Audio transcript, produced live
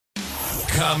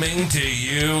Coming to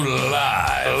you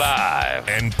live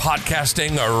and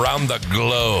podcasting around the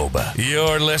globe.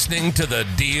 You're listening to the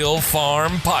Deal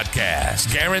Farm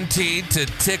Podcast, guaranteed to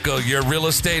tickle your real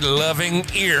estate loving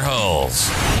ear holes.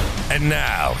 And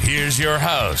now, here's your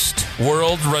host,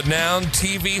 world-renowned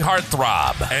TV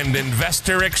heartthrob and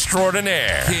investor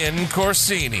extraordinaire, Ken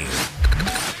Corsini.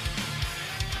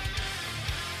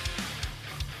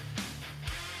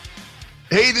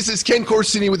 Hey, this is Ken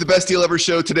Corsini with the Best Deal Ever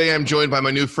Show. Today, I'm joined by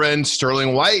my new friend,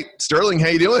 Sterling White. Sterling, how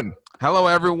you doing? Hello,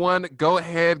 everyone. Go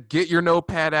ahead, get your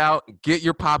notepad out, get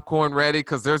your popcorn ready,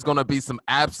 because there's going to be some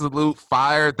absolute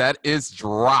fire that is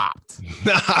dropped.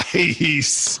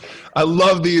 Nice. I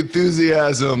love the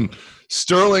enthusiasm.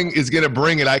 Sterling is going to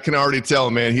bring it. I can already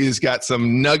tell, man. He's got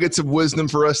some nuggets of wisdom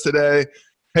for us today.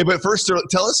 Hey, but first, Sterling,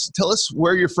 tell us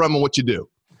where you're from and what you do.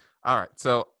 All right.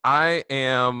 So I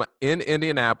am in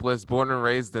Indianapolis, born and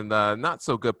raised in the not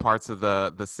so good parts of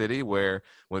the city where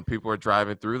when people are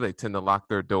driving through, they tend to lock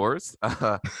their doors.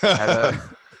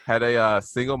 Had a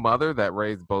single mother that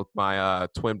raised both my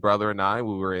twin brother and I.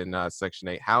 We were in Section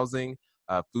 8 housing,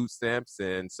 food stamps.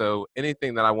 And so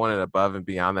anything that I wanted above and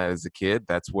beyond that as a kid,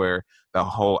 that's where the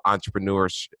whole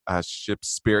entrepreneurship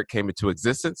spirit came into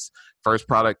existence. First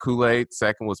product, Kool-Aid.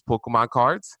 Second was Pokemon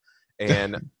cards.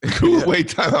 And Wait,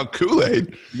 time out.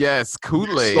 Kool-Aid? Yes,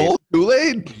 Kool-Aid. You sold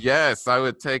Kool-Aid? Yes, I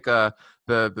would take the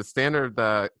standard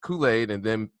Kool-Aid and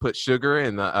then put sugar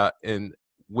in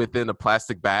within a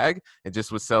plastic bag and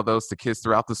just would sell those to kids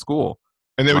throughout the school.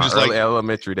 And they would just early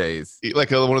elementary days. Eat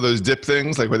like one of those dip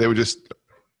things, like where they would just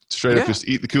straight up just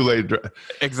eat the Kool-Aid.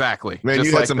 Exactly. Man, just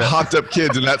you had some hopped up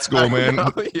kids in that school, man.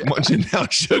 Munching down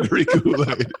sugary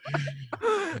Kool-Aid.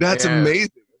 That's amazing.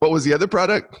 What was the other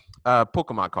product?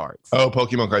 Pokemon cards. Oh,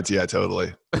 Pokemon cards. Yeah,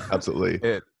 totally.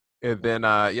 Absolutely. And then,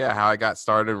 how I got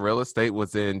started in real estate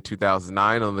was in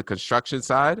 2009 on the construction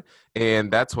side.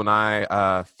 And that's when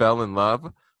I fell in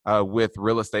love with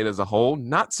real estate as a whole.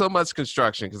 Not so much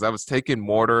construction, because I was taking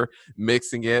mortar,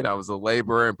 mixing it. I was a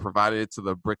laborer and provided it to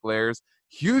the bricklayers.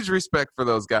 Huge respect for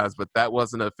those guys, but that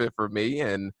wasn't a fit for me.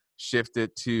 And shifted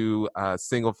to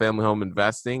single family home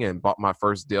investing and bought my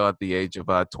first deal at the age of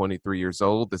 23 years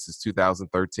old. This is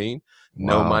 2013.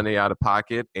 No money out of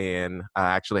pocket. And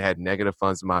I actually had negative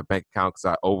funds in my bank account because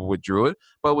I over-withdrew it,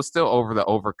 but was still able to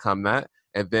overcome that.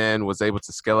 And then was able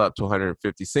to scale up to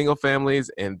 150 single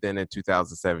families. And then in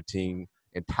 2017,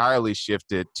 entirely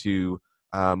shifted to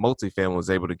multifamily, was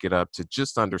able to get up to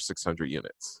just under 600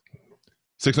 units.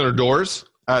 600 doors?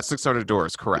 600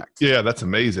 doors, correct. Yeah, that's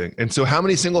amazing. And so how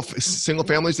many single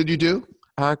families did you do?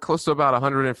 Close to about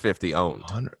 150 owned.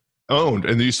 Owned.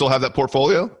 And do you still have that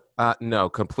portfolio? No,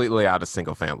 completely out of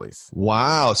single families.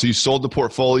 Wow. So you sold the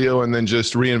portfolio and then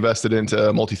just reinvested into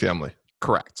multifamily?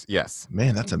 Correct. Yes.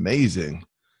 Man, that's amazing.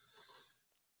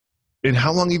 And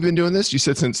how long have you been doing this? You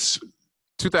said since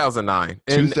 2009.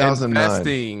 2009.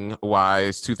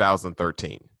 Investing-wise,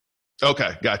 2013.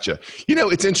 Okay, gotcha. You know,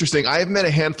 it's interesting. I have met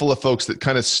a handful of folks that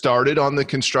kind of started on the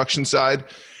construction side,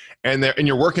 and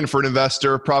you're working for an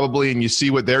investor probably, and you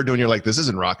see what they're doing. You're like, this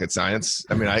isn't rocket science.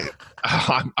 I mean,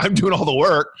 I'm doing all the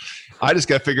work. I just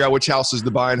got to figure out which houses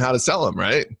to buy and how to sell them,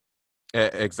 right?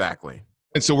 Exactly.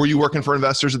 And so, were you working for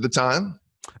investors at the time?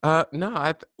 No,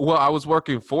 I was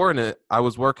working for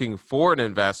an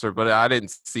investor, but I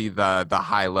didn't see the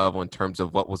high level in terms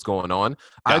of what was going on.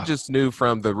 Yeah. I just knew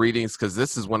from the readings, because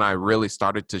this is when I really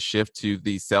started to shift to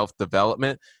the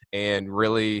self-development and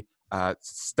really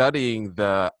studying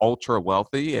the ultra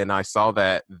wealthy. And I saw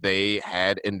that they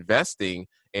had investing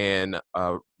in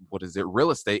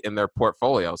real estate in their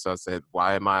portfolio. So I said,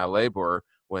 why am I a laborer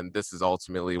when this is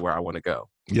ultimately where I want to go?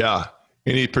 Yeah.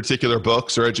 Any particular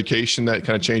books or education that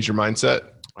kind of changed your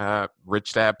mindset?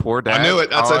 Rich Dad, Poor Dad. I knew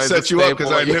it. That's I set you up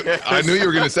because I knew you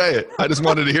were going to say it. I just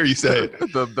wanted to hear you say it.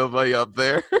 the layup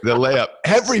there. The layup.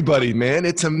 Everybody, man,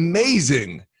 it's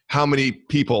amazing how many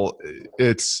people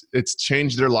it's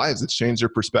changed their lives. It's changed their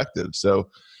perspective. So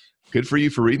good for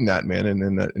you for reading that, man,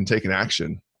 and taking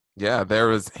action. Yeah, there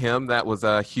was him that was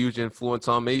a huge influence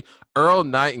on me. Earl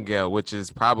Nightingale, which is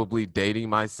probably dating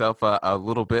myself a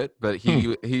little bit, but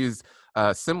he's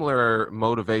a similar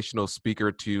motivational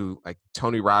speaker to like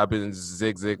Tony Robbins,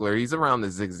 Zig Ziglar. He's around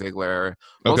the Zig Ziglar era,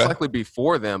 most likely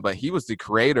before them, but he was the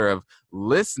creator of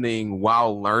listening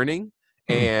while learning.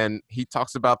 And he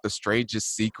talks about the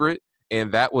strangest secret.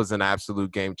 And that was an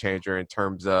absolute game changer in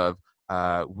terms of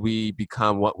we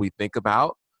become what we think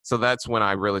about. So that's when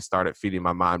I really started feeding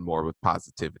my mind more with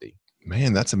positivity.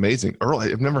 Man, that's amazing. Earl,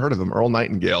 I've never heard of him. Earl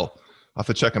Nightingale. I'll have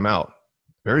to check him out.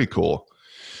 Very cool.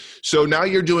 So now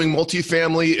you're doing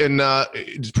multifamily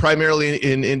and primarily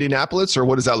in Indianapolis, or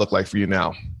what does that look like for you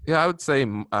now? Yeah, I would say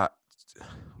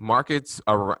markets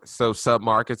are so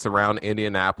submarkets around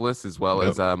Indianapolis, as well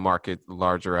as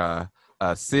larger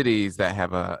cities that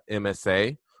have a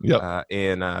MSA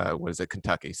in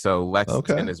Kentucky. So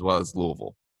Lexington as well as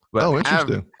Louisville. But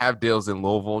interesting. Have deals in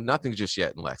Louisville. Nothing just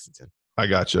yet in Lexington. I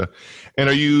gotcha. And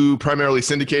are you primarily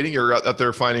syndicating? You're out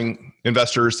there finding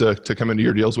investors to come into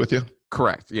your deals with you?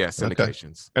 Correct. Yeah,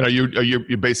 syndications. Okay. And are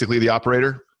you basically the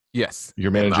operator? Yes.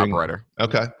 You're managing the operator.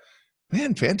 Okay.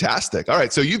 Man, fantastic. All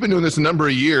right. So you've been doing this a number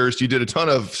of years. You did a ton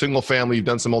of single family. You've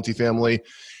done some multifamily.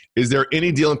 Is there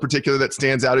any deal in particular that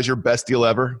stands out as your best deal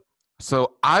ever?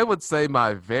 So I would say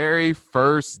my very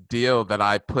first deal that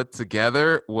I put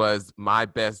together was my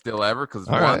best deal ever because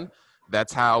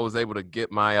that's how I was able to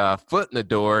get my foot in the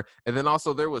door. And then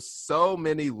also there was so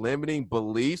many limiting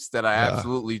beliefs that I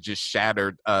absolutely just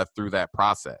shattered through that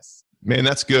process. Man,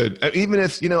 that's good. Even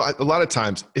if, a lot of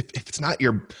times, if it's not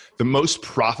the most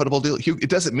profitable deal, it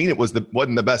doesn't mean it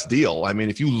wasn't the best deal. I mean,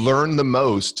 if you learn the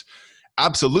most,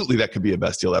 absolutely that could be a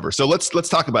best deal ever. So let's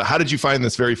talk about, how did you find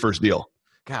this very first deal?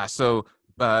 Gosh, so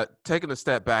taking a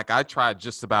step back, I tried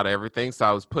just about everything. So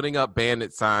I was putting up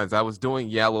bandit signs. I was doing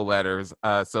yellow letters.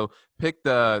 So picked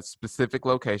a specific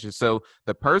location. So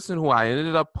the person who I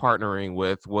ended up partnering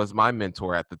with was my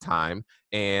mentor at the time.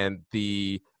 And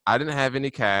I didn't have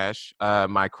any cash.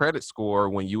 My credit score,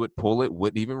 when you would pull it,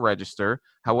 wouldn't even register.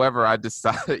 However, I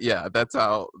decided, that's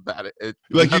how bad it.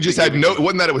 Like you just had it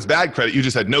wasn't that it was bad credit. You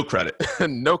just had no credit.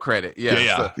 No credit.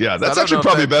 Yeah. Yeah. That's actually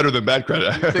probably better than bad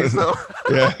credit. You think so?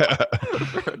 Yeah.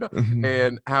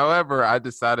 And however, I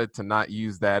decided to not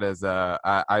use that as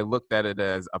I looked at it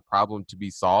as a problem to be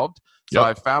solved. So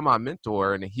I found my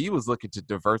mentor, and he was looking to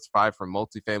diversify from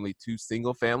multifamily to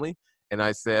single family. And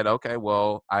I said, okay,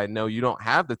 well, I know you don't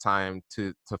have the time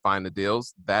to find the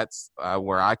deals. That's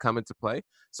where I come into play.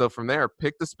 So from there,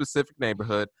 picked a specific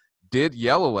neighborhood, did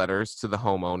yellow letters to the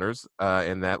homeowners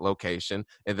in that location,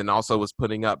 and then also was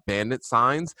putting up bandit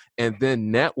signs and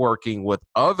then networking with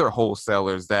other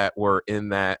wholesalers that were in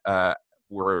that,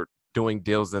 were doing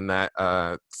deals in that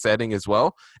setting as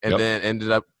well. And then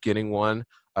ended up getting one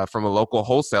from a local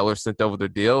wholesaler, sent over the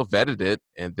deal, vetted it,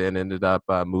 and then ended up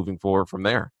moving forward from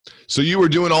there. So you were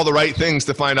doing all the right things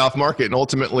to find off market, and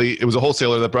ultimately it was a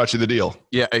wholesaler that brought you the deal.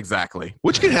 Yeah, exactly.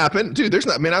 Which can happen. Dude,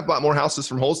 I've bought more houses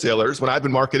from wholesalers when I've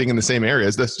been marketing in the same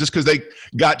areas. That's just because they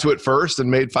got to it first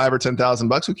and made $5,000 or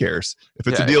 $10,000. Who cares? If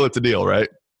it's a deal, it's a deal, right?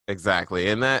 Exactly.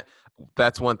 And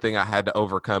that's one thing I had to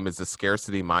overcome is the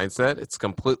scarcity mindset. It's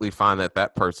completely fine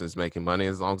that person is making money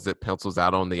as long as it pencils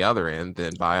out on the other end,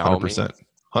 then by all 100%. means.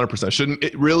 100%. Shouldn't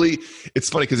it really? It's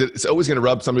funny because it's always going to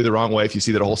rub somebody the wrong way if you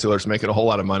see that a wholesaler's making a whole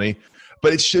lot of money,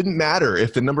 but it shouldn't matter.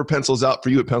 If the number pencils out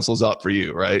for you, it pencils out for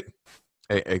you, right?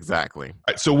 Exactly. All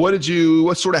right, so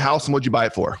what sort of house and what'd you buy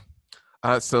it for?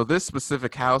 So this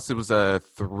specific house, it was it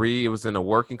was in a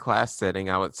working class setting,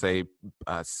 I would say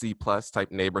C+ type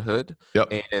neighborhood.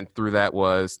 Yep. And through that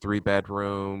was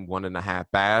 3-bedroom, 1.5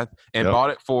 bath, and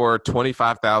bought it for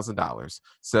 $25,000.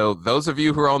 So those of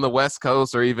you who are on the West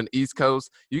Coast or even East Coast,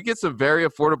 you get some very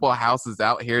affordable houses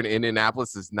out here in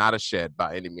Indianapolis. It's not a shed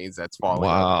by any means that's falling.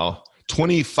 Wow.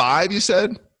 25, you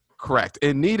said? Correct.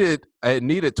 It needed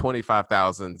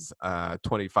 25,000,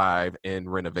 25 in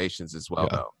renovations as well,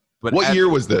 though. But what year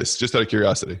was this? Just out of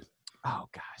curiosity. Oh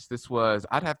gosh, this was,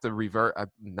 I'd have to revert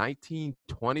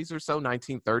 1920s or so,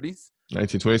 1930s.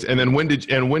 1920s. And then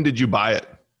when did you buy it?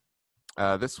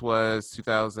 This was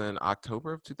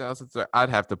October of 2000. I'd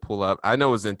have to pull up. I know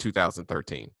it was in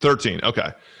 2013. 13.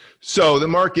 Okay. So the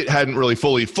market hadn't really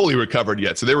fully recovered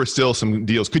yet. So there were still some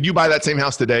deals. Could you buy that same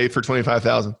house today for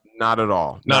 $25,000? Not at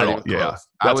all. Not at all. Yeah.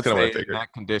 I would say in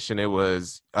that condition, it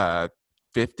was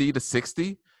 50 to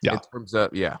 60. Yeah. In terms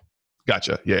of,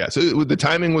 Gotcha. Yeah. So the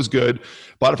timing was good.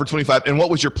 Bought it for 25. And what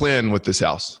was your plan with this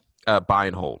house? Buy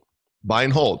and hold. Buy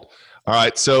and hold. All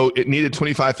right. So it needed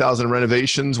 25,000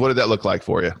 renovations. What did that look like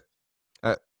for you?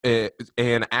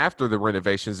 And after the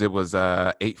renovations, it was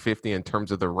 $850 in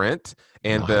terms of the rent,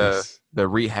 and nice. the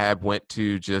rehab went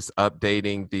to just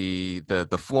updating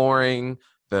the flooring.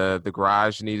 The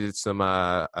garage needed some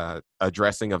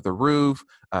addressing of the roof,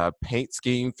 paint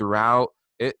scheme throughout.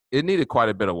 It needed quite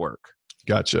a bit of work.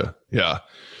 Gotcha. Yeah.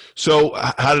 So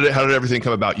how did everything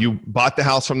come about? You bought the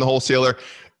house from the wholesaler.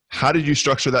 How did you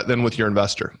structure that then with your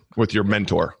investor, with your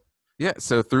mentor? Yeah.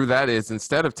 So through that is,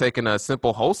 instead of taking a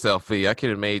simple wholesale fee, I could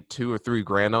have made $2,000 or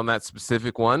 $3,000 on that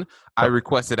specific one. I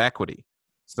requested equity.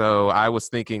 So I was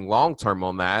thinking long-term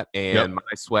on that, and my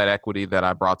sweat equity that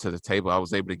I brought to the table, I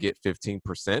was able to get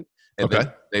 15%, and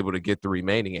then able to get the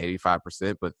remaining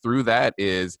 85%. But through that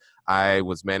is, I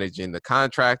was managing the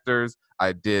contractors.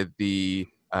 I did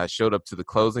showed up to the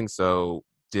closing. So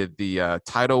did the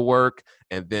title work,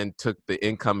 and then took the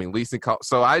incoming leasing call.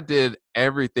 So I did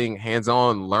everything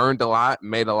hands-on, learned a lot,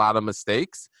 made a lot of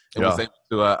mistakes, and was able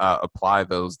to apply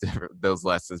those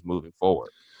lessons moving forward.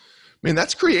 Man,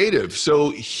 that's creative. So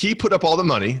he put up all the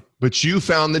money, but you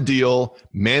found the deal,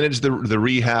 managed the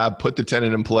rehab, put the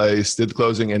tenant in place, did the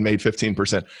closing, and made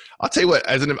 15%. I'll tell you what,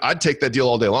 I'd take that deal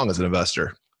all day long as an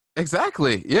investor.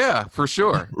 Exactly. Yeah, for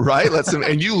sure. Right?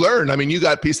 And you learned. I mean, you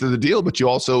got a piece of the deal, but you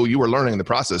were learning in the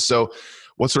process. So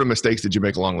what sort of mistakes did you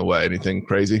make along the way? Anything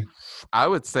crazy? I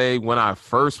would say when I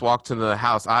first walked into the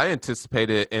house, I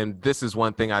anticipated, and this is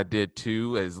one thing I did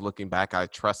too, is looking back, I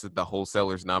trusted the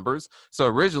wholesaler's numbers. So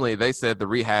originally they said the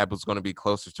rehab was going to be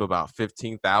closer to about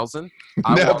 15,000.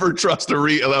 Never trust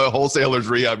a wholesaler's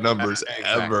rehab numbers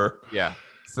ever. Yeah.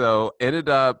 So ended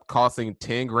up costing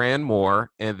 10 grand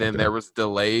more. And then there was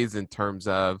delays in terms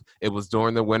of, it was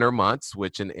during the winter months,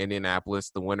 which in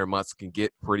Indianapolis, the winter months can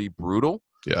get pretty brutal.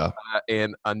 Yeah.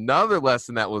 And another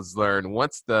lesson that was learned,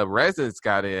 once the residents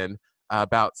got in,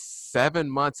 about 7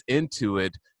 months into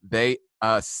it, they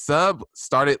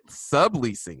started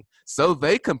subleasing. So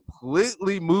they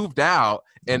completely moved out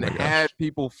and had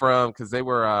people because they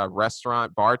were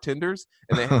restaurant bartenders,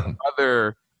 and they had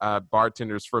other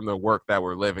bartenders from their work that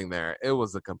were living there. It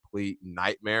was a complete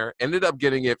nightmare. Ended up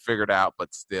getting it figured out,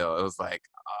 but still, it was like,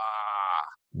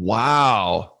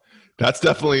 Wow. That's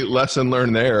definitely lesson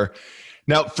learned there.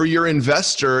 Now, for your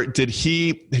investor, did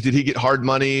he get hard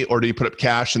money, or did he put up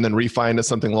cash and then refi into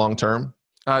something long term?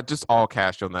 Just all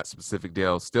cash on that specific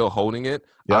deal, still holding it.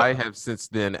 Yep. I have since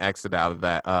then exited out of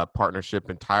that partnership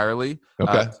entirely,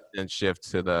 and shift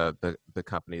to the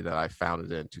company that I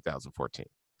founded in 2014.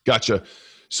 Gotcha.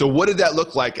 So what did that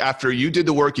look like after you did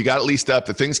the work, you got it leased up,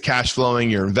 the thing's cash flowing,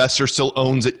 your investor still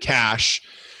owns it cash,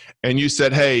 and you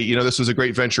said, hey, this was a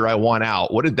great venture, I want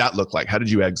out. What did that look like? How did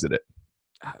you exit it?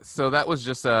 So that was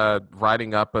just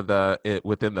writing up of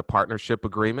within the partnership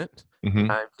agreement. Mm-hmm.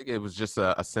 I think it was just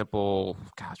a simple,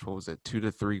 what was it, 2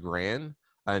 to 3 grand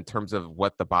in terms of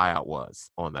what the buyout was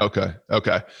on that.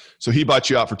 Okay. So he bought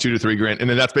you out for 2 to 3 grand, and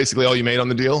then that's basically all you made on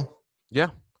the deal? Yeah.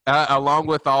 Along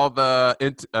with all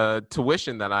the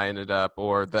tuition that I ended up,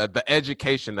 or the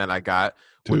education that I got,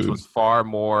 which was far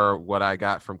more what I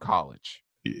got from college.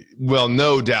 Well,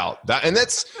 no doubt.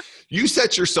 You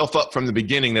set yourself up from the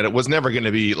beginning that it was never going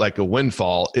to be like a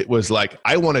windfall. It was like,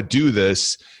 I want to do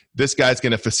this. This guy's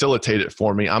going to facilitate it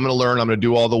for me. I'm going to learn. I'm going to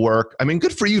do all the work. I mean,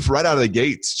 good for you for right out of the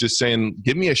gates, just saying,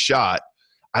 give me a shot.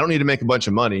 I don't need to make a bunch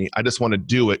of money. I just want to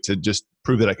do it to just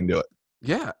prove that I can do it.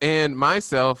 Yeah. And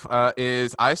myself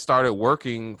is I started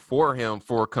working for him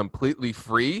for completely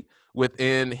free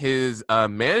within his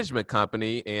management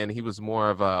company, and he was more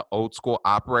of a old school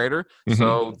operator. Mm-hmm.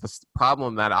 So the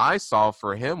problem that I saw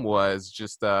for him was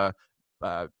just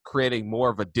creating more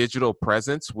of a digital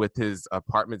presence with his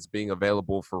apartments being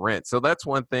available for rent. So that's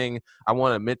one thing I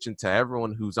want to mention to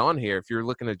everyone who's on here. If you're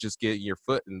looking to just get your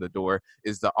foot in the door,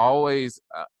 is to always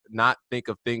not think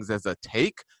of things as a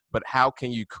take, but how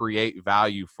can you create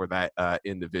value for that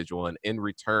individual? And in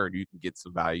return, you can get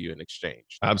some value in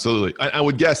exchange. Absolutely. I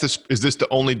would guess is this the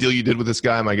only deal you did with this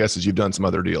guy? My guess is you've done some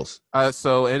other deals.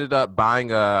 So ended up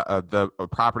buying a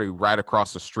property right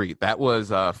across the street. That was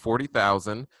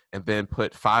 $40,000, and then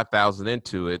put $5,000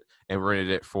 into it and rented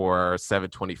it for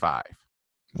 $725.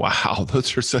 Wow,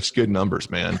 those are such good numbers,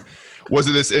 man. Was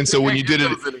it this? And so when you did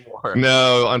it,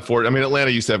 no, unfortunately, I mean, Atlanta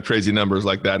used to have crazy numbers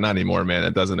like that. Not anymore, man.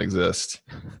 It doesn't exist.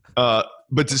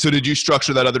 But so did you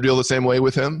structure that other deal the same way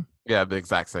with him? Yeah, the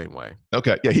exact same way.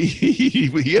 Okay. Yeah,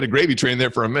 he had a gravy train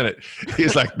there for a minute.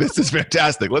 He's like, this is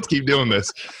fantastic. Let's keep doing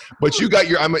this. But you got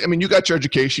you got your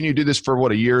education. You did this for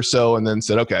a year or so, and then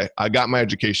said, okay, I got my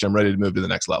education. I'm ready to move to the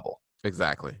next level.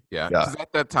 Exactly. Yeah. Because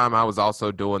at that time, I was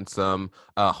also doing some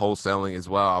wholesaling as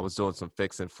well. I was doing some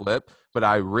fix and flip, but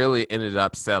I really ended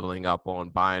up settling up on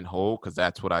buy and hold, because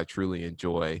that's what I truly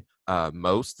enjoy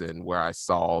most, and where I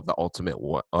saw the ultimate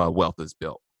wealth is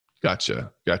built.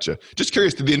 Gotcha. Just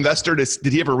curious, did the investor,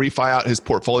 did he ever refi out his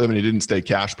portfolio and he didn't stay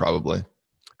cash probably?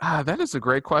 That is a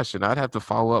great question. I'd have to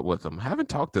follow up with him. Haven't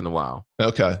talked in a while.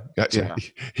 Okay. Gotcha.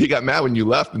 Yeah. He got mad when you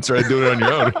left and started doing it on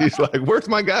your own. He's like, where's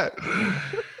my guy?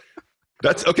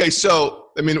 That's okay. So,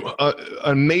 I mean,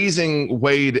 amazing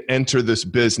way to enter this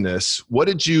business. What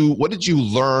did you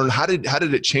learn? How did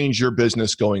it change your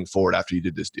business going forward after you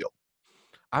did this deal?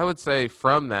 I would say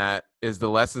from that is the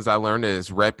lessons I learned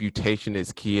is reputation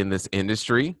is key in this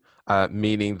industry,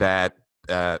 meaning that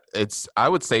I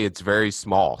would say it's very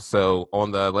small. So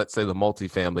on the, let's say the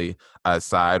multifamily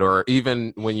side, or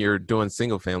even when you're doing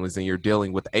single families and you're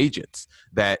dealing with agents,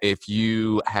 that if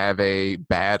you have a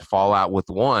bad fallout with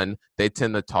one, they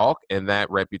tend to talk and that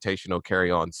reputation will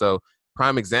carry on. So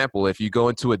prime example, if you go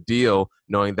into a deal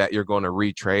knowing that you're going to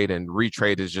retrade, and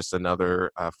retrade is just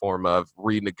another form of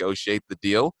renegotiate the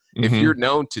deal. If you're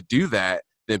known to do that,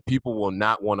 then people will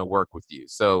not want to work with you.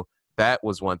 So that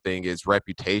was one thing, is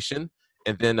reputation.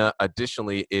 And then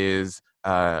additionally is,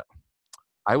 I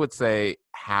would say,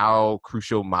 how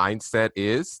crucial mindset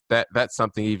is. That's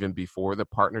something even before the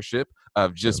partnership,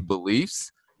 of just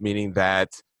beliefs, meaning that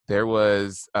there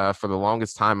was, for the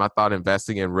longest time, I thought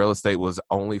investing in real estate was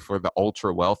only for the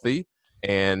ultra wealthy.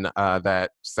 And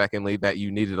that secondly, that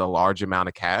you needed a large amount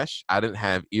of cash. I didn't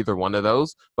have either one of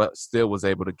those, but still was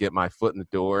able to get my foot in the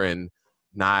door and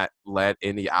not let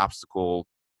any obstacle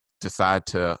decide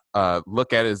to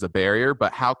look at it as a barrier,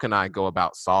 but how can I go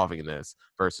about solving this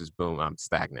versus boom, I'm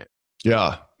stagnant.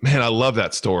 Yeah, man, I love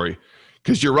that story,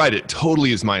 because you're right. It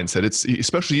totally is mindset. It's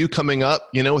especially you coming up,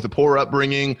 with a poor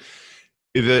upbringing,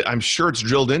 that I'm sure it's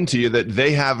drilled into you that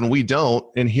they have and we don't.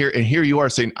 And here you are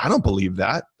saying, I don't believe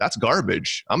that. That's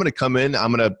garbage. I'm going to come in.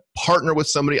 I'm going to partner with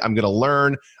somebody. I'm going to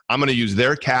learn. I'm going to use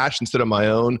their cash instead of my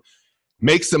own.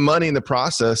 Make some money in the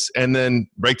process, and then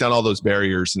break down all those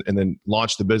barriers and then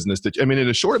launch the business. In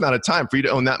a short amount of time for you to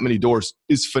own that many doors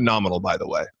is phenomenal, by the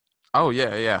way. Oh,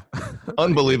 yeah.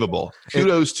 Unbelievable.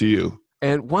 Kudos to you.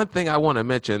 And one thing I want to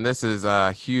mention, this is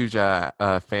a huge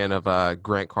fan of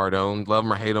Grant Cardone. Love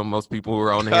him or hate him, most people who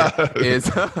are on here, is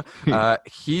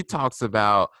he talks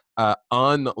about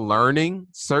unlearning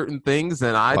certain things.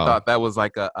 And I thought that was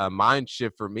like a mind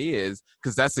shift for me, is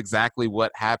because that's exactly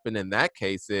what happened in that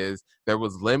case. Is there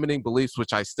was limiting beliefs,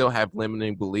 which I still have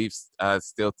limiting beliefs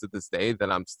still to this day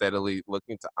that I'm steadily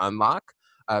looking to unlock.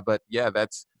 But yeah,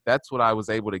 that's what I was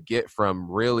able to get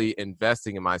from really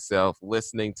investing in myself,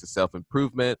 listening to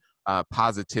self-improvement,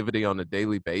 positivity on a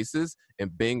daily basis,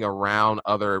 and being around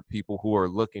other people who are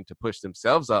looking to push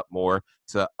themselves up more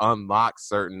to unlock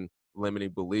certain limiting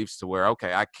beliefs to where,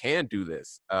 okay, I can do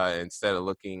this, instead of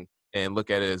look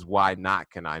at it as why not,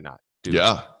 can I not do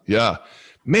this? Yeah.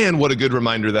 Man, what a good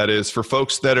reminder that is for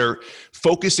folks that are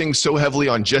focusing so heavily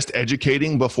on just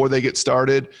educating before they get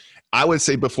started. I would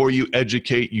say before you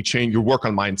educate, you change your work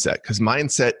on mindset, because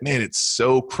mindset, man, it's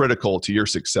so critical to your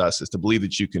success, is to believe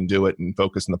that you can do it and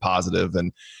focus on the positive.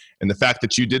 And the fact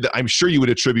that you did that, I'm sure you would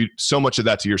attribute so much of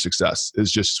that to your success,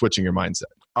 is just switching your mindset.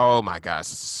 Oh my gosh,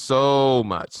 so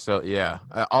much. So yeah,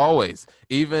 always.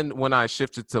 Even when I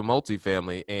shifted to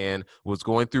multifamily and was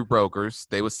going through brokers,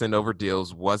 they would send over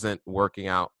deals, wasn't working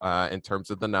out in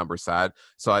terms of the number side.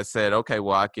 So I said, okay,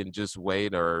 well, I can just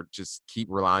wait or just keep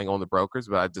relying on the brokers.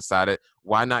 But I decided,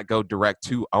 why not go direct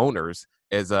to owners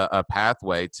as a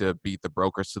pathway to beat the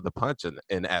brokers to the punch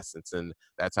in essence. And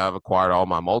that's how I've acquired all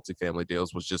my multifamily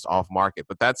deals, was just off market.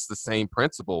 But that's the same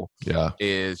principle. Yeah.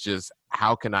 Is just,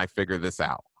 how can I figure this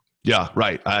out? Yeah,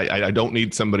 right. I don't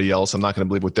need somebody else. I'm not going to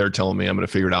believe what they're telling me. I'm going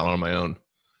to figure it out on my own.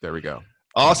 There we go.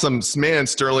 Awesome. Man,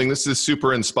 Sterling, this is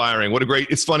super inspiring.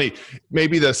 It's funny,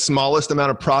 maybe the smallest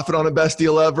amount of profit on a best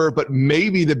deal ever, but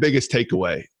maybe the biggest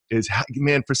takeaway is,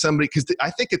 man, for somebody, because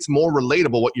I think it's more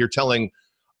relatable what you're telling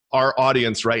our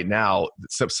audience right now.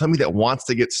 So somebody that wants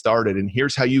to get started, and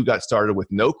here's how you got started with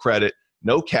no credit,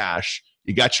 no cash.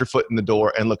 You got your foot in the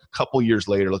door, and look, a couple years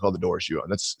later, look all the doors you own.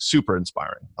 That's super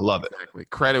inspiring. I love it. Exactly.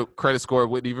 Credit score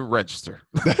wouldn't even register.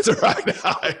 That's right.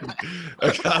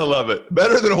 I gotta love it.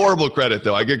 Better than horrible credit,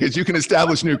 though, because you can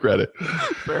establish new credit.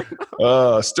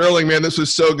 Sterling, man, this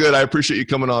was so good. I appreciate you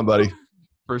coming on, buddy.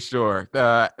 For sure.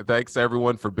 Thanks,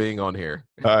 everyone, for being on here.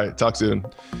 All right. Talk soon.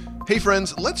 Hey,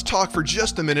 friends, let's talk for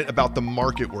just a minute about the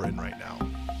market we're in right now.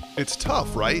 It's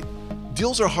tough, right?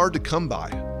 Deals are hard to come by.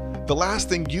 The last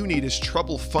thing you need is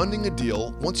trouble funding a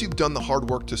deal once you've done the hard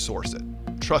work to source it.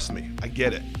 Trust me, I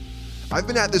get it. I've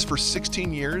been at this for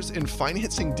 16 years, and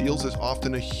financing deals is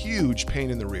often a huge pain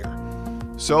in the rear.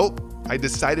 So I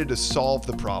decided to solve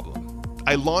the problem.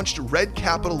 I launched Red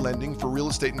Capital Lending for real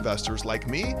estate investors like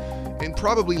me, and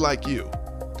probably like you.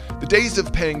 The days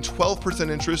of paying 12%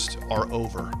 interest are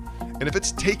over. And if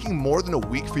it's taking more than a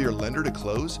week for your lender to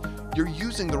close, you're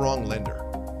using the wrong lender.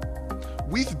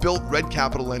 We've built Red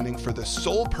Capital Lending for the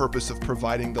sole purpose of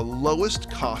providing the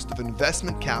lowest cost of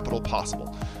investment capital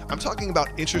possible. I'm talking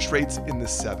about interest rates in the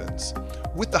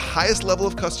 7s, with the highest level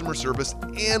of customer service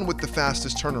and with the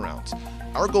fastest turnarounds.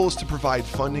 Our goal is to provide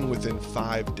funding within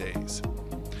 5 days.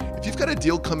 If you've got a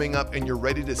deal coming up and you're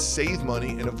ready to save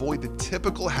money and avoid the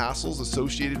typical hassles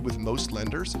associated with most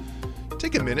lenders,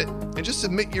 take a minute and just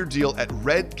submit your deal at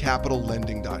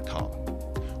redcapitallending.com.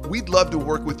 We'd love to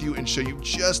work with you and show you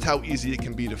just how easy it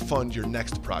can be to fund your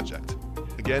next project.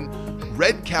 Again,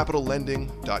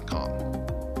 redcapitallending.com.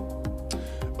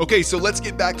 Okay, so let's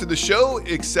get back to the show,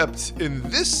 except in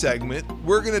this segment,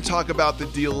 we're going to talk about the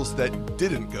deals that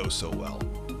didn't go so well.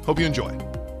 Hope you enjoy.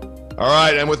 All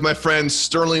right, I'm with my friend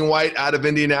Sterling White out of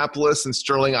Indianapolis. And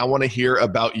Sterling, I want to hear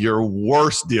about your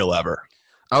worst deal ever.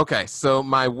 Okay, so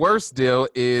my worst deal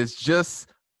is just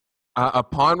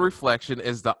upon reflection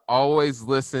is to always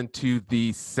listen to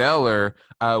the seller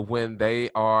when they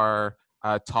are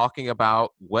talking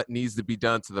about what needs to be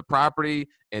done to the property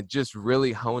and just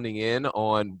really honing in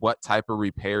on what type of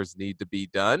repairs need to be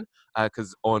done.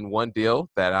 Because on one deal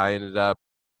that I ended up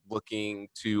looking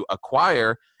to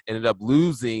acquire, ended up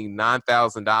losing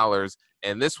 $9,000,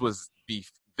 and this was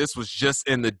just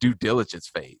in the due diligence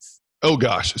phase. Oh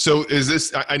gosh. So is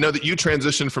this, I know that you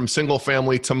transitioned from single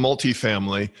family to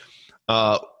multifamily.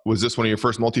 Was this one of your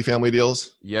first multifamily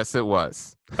deals? Yes, it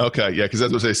was. Okay. Yeah. Cause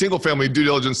as I say, single family due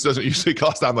diligence doesn't usually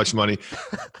cost that much money.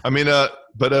 I mean,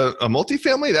 but a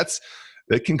multifamily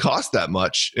it can cost that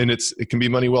much, and it can be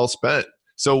money well spent.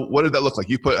 So what did that look like?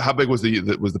 How big was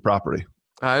the property?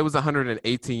 It was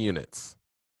 118 units.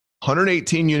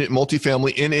 118 unit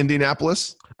multifamily in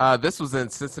Indianapolis? This was in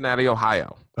Cincinnati,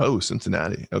 Ohio. Oh,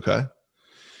 Cincinnati. Okay.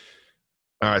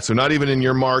 All right. So not even in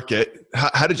your market.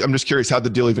 I'm just curious, how'd the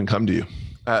deal even come to you?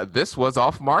 This was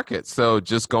off market. So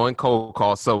just going cold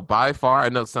call. So by far, I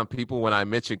know some people, when I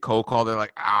mention cold call, they're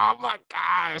like, oh my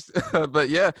gosh. But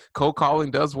yeah, cold calling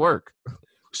does work.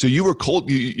 So you were cold,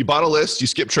 you bought a list, you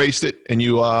skip traced it, and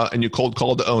you cold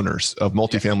called the owners of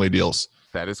multifamily deals.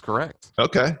 That is correct.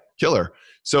 Okay. Killer.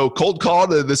 So cold call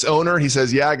to this owner. He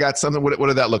says, yeah, I got something. What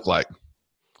did that look like?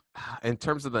 In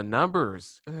terms of the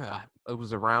numbers, it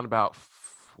was around about,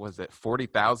 was it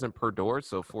 40,000 per door?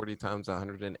 So 40 times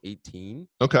 118.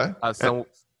 Okay.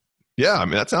 Yeah, I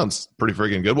mean, that sounds pretty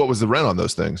freaking good. What was the rent on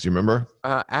those things? You remember?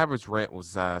 Average rent was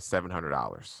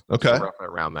 $700. Okay. So roughly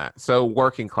around that. So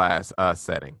working class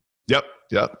setting. Yep.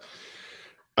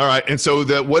 All right. And so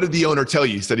what did the owner tell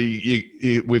you? He said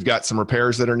we've got some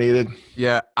repairs that are needed?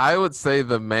 Yeah, I would say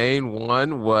the main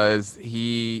one was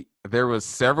there was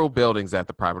several buildings at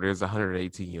the property. It was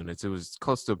 118 units. It was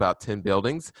close to about 10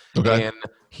 buildings. Okay. And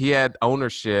he had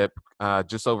ownership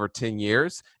just over 10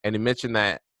 years. And he mentioned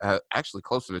that actually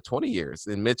closer to 20 years,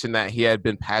 and mentioned that he had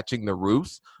been patching the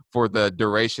roofs for the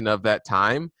duration of that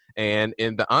time. And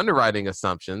in the underwriting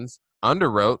assumptions,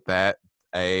 underwrote that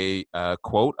a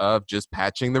quote of just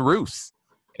patching the roofs.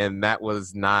 And that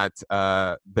was not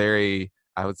very,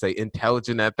 I would say,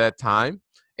 intelligent at that time.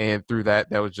 And through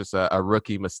that was just a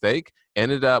rookie mistake.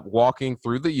 Ended up walking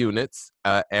through the units,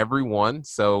 every one.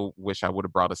 So wish I would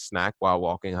have brought a snack while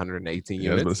walking 118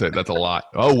 units. I was going to say, that's a lot.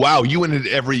 Oh, wow. You went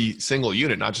into every single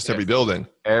unit, not just every building.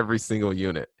 Every single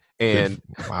unit. And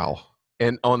wow.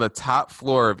 And on the top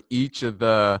floor of each of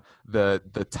the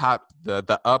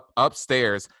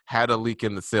upstairs had a leak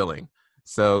in the ceiling.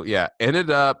 So yeah, ended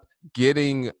up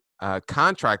getting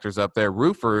contractors up there,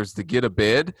 roofers, to get a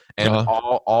bid, and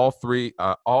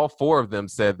all four of them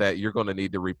said that you're going to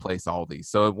need to replace all these.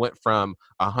 So it went from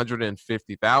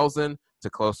 150,000 to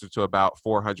closer to about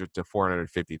 400 to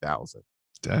 450,000.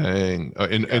 Dang.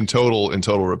 In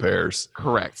total repairs.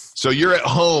 Correct. So you're at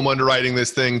home underwriting this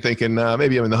thing thinking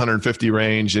maybe I'm in the 150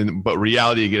 range, but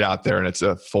reality, you get out there and it's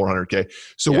a 400K.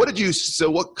 So what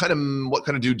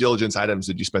kind of due diligence items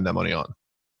did you spend that money on?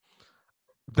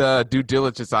 The due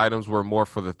diligence items were more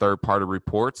for the third-party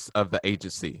reports of the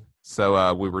agency.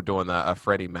 So we were doing a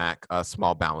Freddie Mac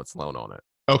small balance loan on it.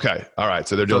 Okay. All right.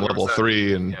 So they're doing level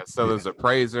 3. And so there's an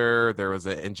appraiser. There was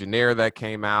an engineer that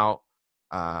came out.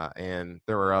 And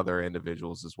there were other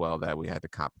individuals as well that we had to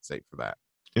compensate for that.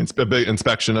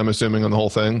 Inspection, I'm assuming, on the whole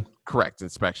thing? Correct.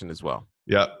 Inspection as well.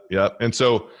 Yep. And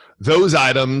so those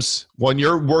items, when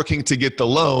you're working to get the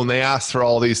loan, they ask for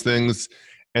all these things.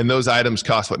 And those items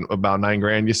cost about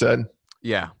 $9,000, you said?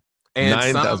 Yeah.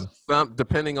 And some,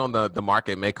 depending on the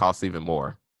market, may cost even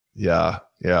more. Yeah.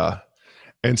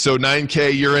 And so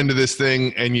 $9,000, you're into this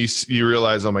thing, and you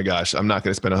realize, oh my gosh, I'm not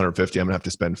going to spend $150. I'm going to have to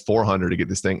spend $400 to get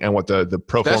this thing. And what the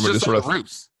pro forma just sort of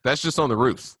roofs. That's just on the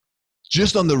roofs.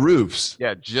 Just on the roofs.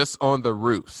 Yeah, just on the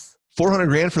roofs.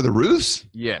 $400,000 for the roofs?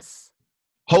 Yes.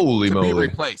 Holy moly!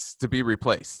 To be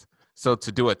replaced. So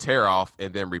to do a tear off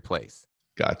and then replace.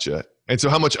 Gotcha. And so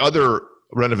how much other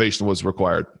renovation was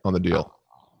required on the deal?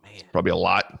 Man. Probably a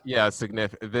lot. Yeah,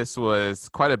 significant. This was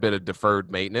quite a bit of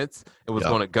deferred maintenance. It was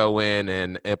going to go in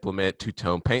and implement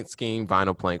two-tone paint scheme,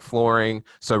 vinyl plank flooring,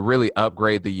 so really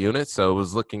upgrade the unit. So it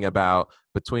was looking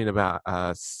between about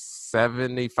 $600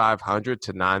 $7,500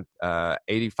 to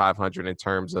 $8,500 in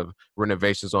terms of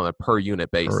renovations on a per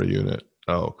unit basis. Per unit.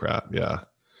 Oh, crap. Yeah.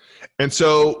 And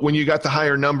so when you got the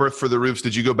higher number for the roofs,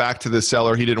 did you go back to the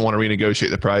seller? He didn't want to renegotiate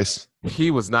the price?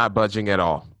 He was not budging at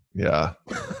all. Yeah.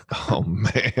 Oh,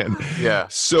 man. Yeah.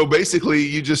 So basically,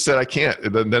 you just said, I can't.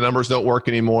 The numbers don't work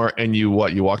anymore. And you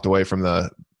walked away from the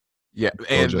Yeah,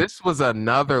 and project. this was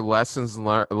another lesson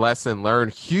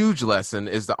learned. Huge lesson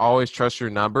is to always trust your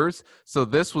numbers. So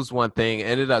this was one thing.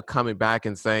 Ended up coming back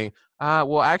and saying,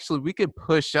 well, actually, we can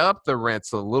push up the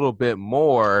rents a little bit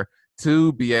more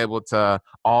to be able to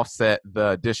offset the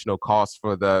additional costs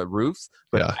for the roofs.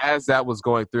 But Yeah. as that was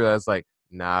going through, I was like,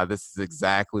 nah, this is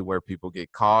exactly where people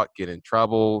get caught, get in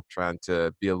trouble, trying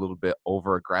to be a little bit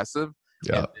over aggressive.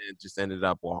 Yeah. And then just ended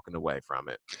up walking away from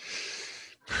it.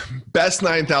 Best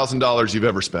 $9,000 you've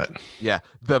ever spent. Yeah.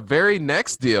 The very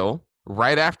next deal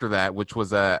right after that, which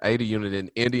was a 80 unit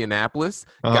in Indianapolis,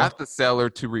 got the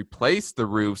seller to replace the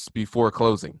roofs before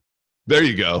closing. There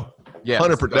you go. Yeah.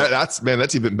 100%.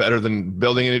 That's even better than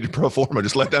building any pro forma.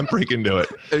 Just let them freaking do it.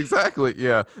 Exactly.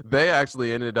 Yeah. They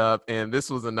actually ended up, and this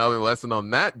was another lesson on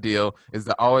that deal, is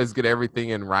to always get everything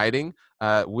in writing.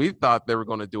 We thought they were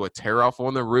going to do a tear off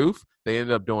on the roof. They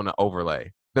ended up doing an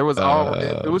overlay. There was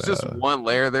just one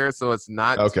layer there, so it's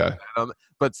not Okay.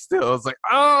 but still, it's like,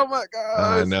 oh my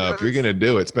god! I know. If you're gonna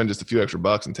do it, spend just a few extra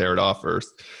bucks and tear it off first.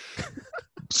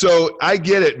 So I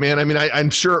get it, man. I mean, I'm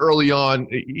sure early on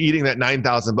eating that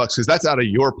 $9,000 because that's out of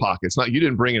your pocket. It's not, you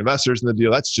didn't bring investors in the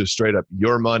deal. That's just straight up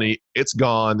your money. It's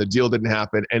gone. The deal didn't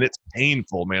happen, and it's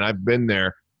painful, man. I've been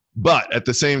there, but at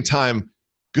the same time,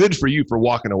 good for you for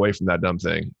walking away from that dumb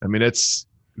thing. I mean,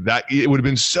 it would have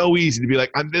been so easy to be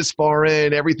like, I'm this far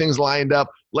in, everything's lined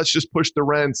up. Let's just push the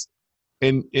rents.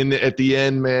 And at the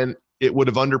end, man, it would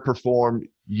have underperformed.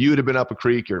 You would have been up a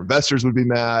creek. Your investors would be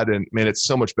mad. And man, it's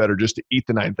so much better just to eat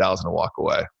the 9,000 and walk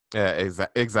away. Yeah,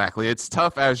 exactly. It's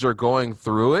tough as you're going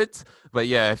through it, but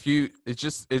yeah,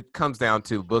 it comes down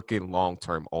to looking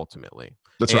long-term ultimately.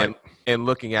 That's right. And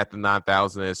looking at the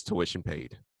 9,000 as tuition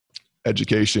paid.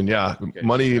 Education. Yeah.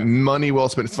 Money well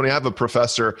spent. It's funny. I have a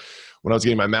professor when I was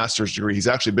getting my master's degree. He's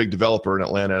actually a big developer in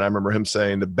Atlanta. And I remember him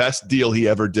saying the best deal he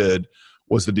ever did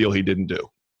was the deal he didn't do.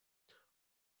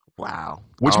 Wow.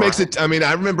 Which makes it, I mean,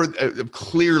 I remember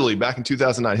clearly back in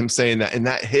 2009, him saying that, and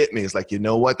that hit me. It's like, you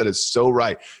know what? That is so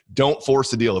right. Don't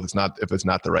force a deal if it's not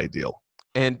the right deal.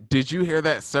 And did you hear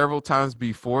that several times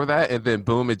before that? And then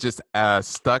boom, it just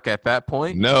stuck at that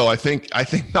point? No, I think I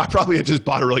probably had just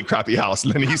bought a really crappy house.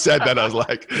 And then he said that, I was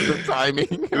like,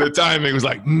 the timing was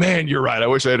like, man, you're right. I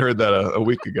wish I had heard that a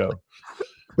week ago.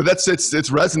 But it's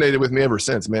resonated with me ever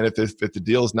since, man. If the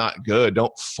deal's not good,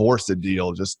 don't force a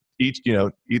deal. Just eat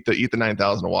the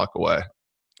 9,000 and walk away.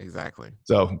 Exactly.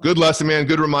 So good lesson, man.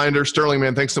 Good reminder. Sterling,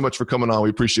 man, thanks so much for coming on. We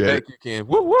appreciate it. Thank you, Ken.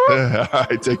 Woo woo. All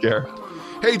right, take care.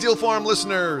 Hey, Deal Farm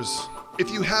listeners.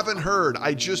 If you haven't heard,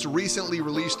 I just recently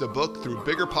released a book through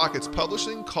Bigger Pockets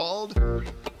Publishing called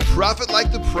Profit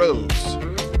Like the Pros.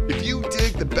 If you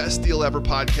dig the Best Deal Ever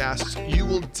podcasts, you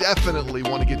will definitely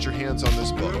want to get your hands on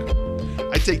this book.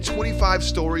 I take 25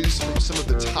 stories from some of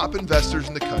the top investors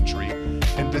in the country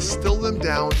and distill them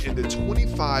down into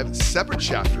 25 separate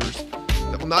chapters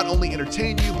that will not only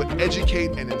entertain you, but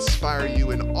educate and inspire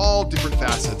you in all different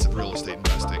facets of real estate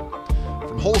investing.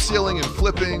 From wholesaling and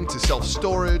flipping to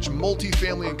self-storage,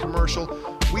 multifamily and commercial,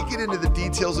 we get into the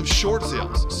details of short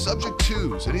sales, subject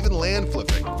twos, and even land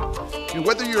flipping. And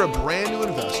whether you're a brand new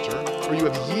investor or you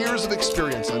have years of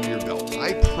experience under your belt,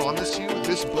 I promise you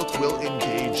this book will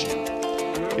engage you.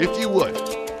 If you would,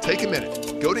 take a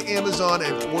minute, go to Amazon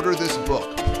and order this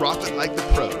book, Profit Like the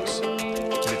Pros.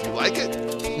 And if you like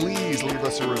it, please leave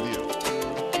us a review.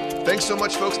 Thanks so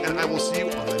much, folks, and I will see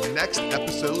you on the next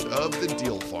episode of The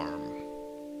Deal Farm.